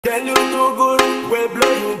Girl, you too good, well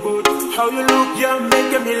blow you good. How you look, you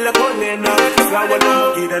make me like banana. Flower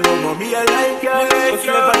no kid, no mommy, I like ya. But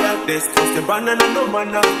never like this, cause the banana no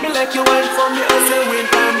mana. Me like you wine for me, I say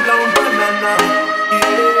winter and brown banana.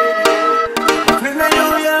 Yeah. Clean you,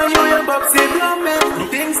 yeah, Babsy, blow me. The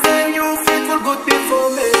things that you fit will good thing for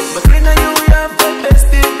me. But clean you, yeah, the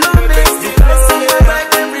best thing, blow me. The best thing I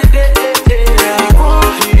like every day.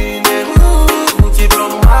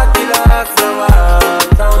 From MAKIRA flower,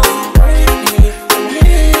 come break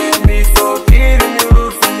me for giving you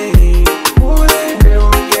for me. Who let me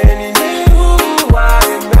again in you? Why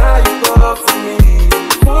now you go for me?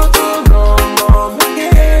 Photo no more, me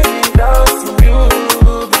get me down to you,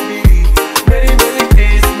 baby. Merry Merry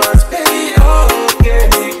Christmas, baby. Oh, get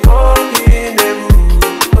me walking the room.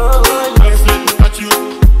 Oh, yes. Let me touch you.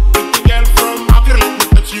 Pretty girl from MAKIRA, let me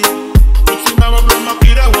touch you. You see now I'm from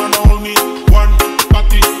MAKIRA, wanna hold me.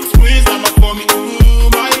 Squeeze them up for me, ooh,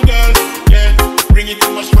 my girl, yeah. Bring it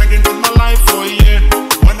too much strength into my life, oh yeah.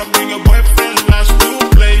 Wanna bring a boyfriend, last to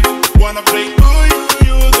play. Wanna play, ooh,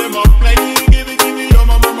 you, them up, play. Give it, your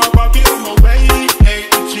mama, papi, on my way. Hey,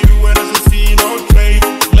 it's you when I see no trade.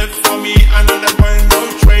 Left for me, another boy, no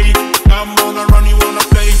trade. Come on, I run, you wanna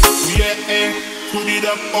play, yeah, eh. Put it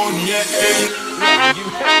up on, yeah, eh.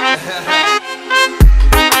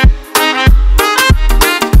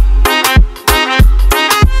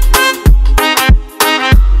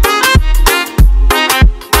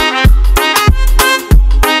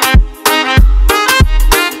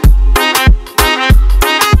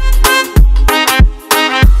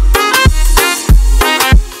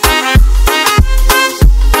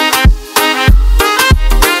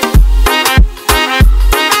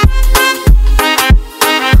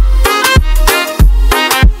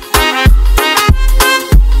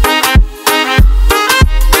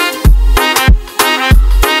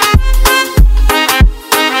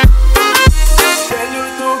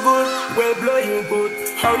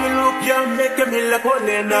 How you look, you make me like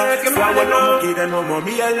banana. Flower no kid, no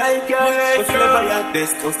mommy, I like ya. But never like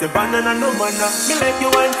this, cause the banana no mana. Me like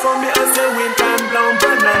you wine for me, I say winter and brown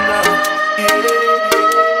banana. Yeah.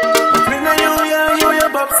 But when you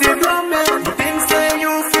Babsy, blow me. The things that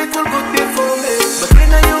you fit will good thing for me. But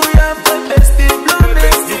when you the best thing, blow me.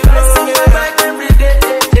 The best thing I like every day.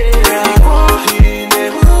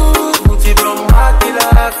 Gucci from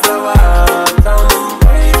MAKIRA flower, come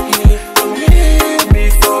break me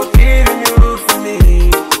for giving you for me.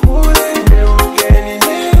 Who let me again in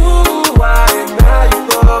you? Why now you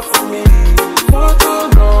go for me? Photo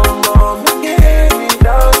no more, me get me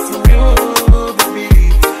down to you, baby.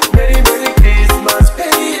 Merry Merry Christmas,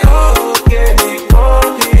 baby. Oh, get me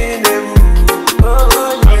walking the room. Oh,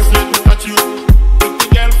 yes. Let me touch you. Pretty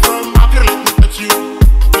girl from MAKIRA, let me touch you.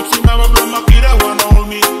 You see now I'm from MAKIRA, wanna hold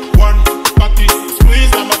me. One party,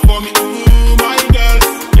 squeeze them up for me. Ooh, my girl,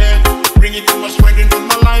 yeah. Bring it too much strength into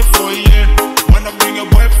my life, oh yeah. Wanna bring a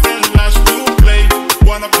boyfriend, last to play.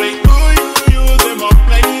 Wanna play, ooh, you, them up,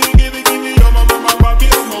 play. Give it, your mama, papi,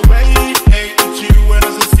 on my way. Hey, it's you when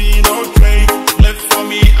I see no trade. Left for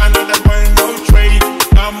me, another boy, no trade.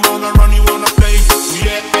 Come on, I run, you wanna play,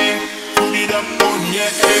 yeah, eh. Put it up on, yeah,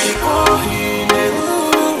 eh.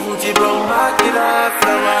 Gucci from MAKIRA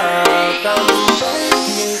flower, come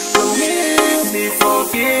break me for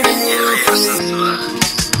giving you for me.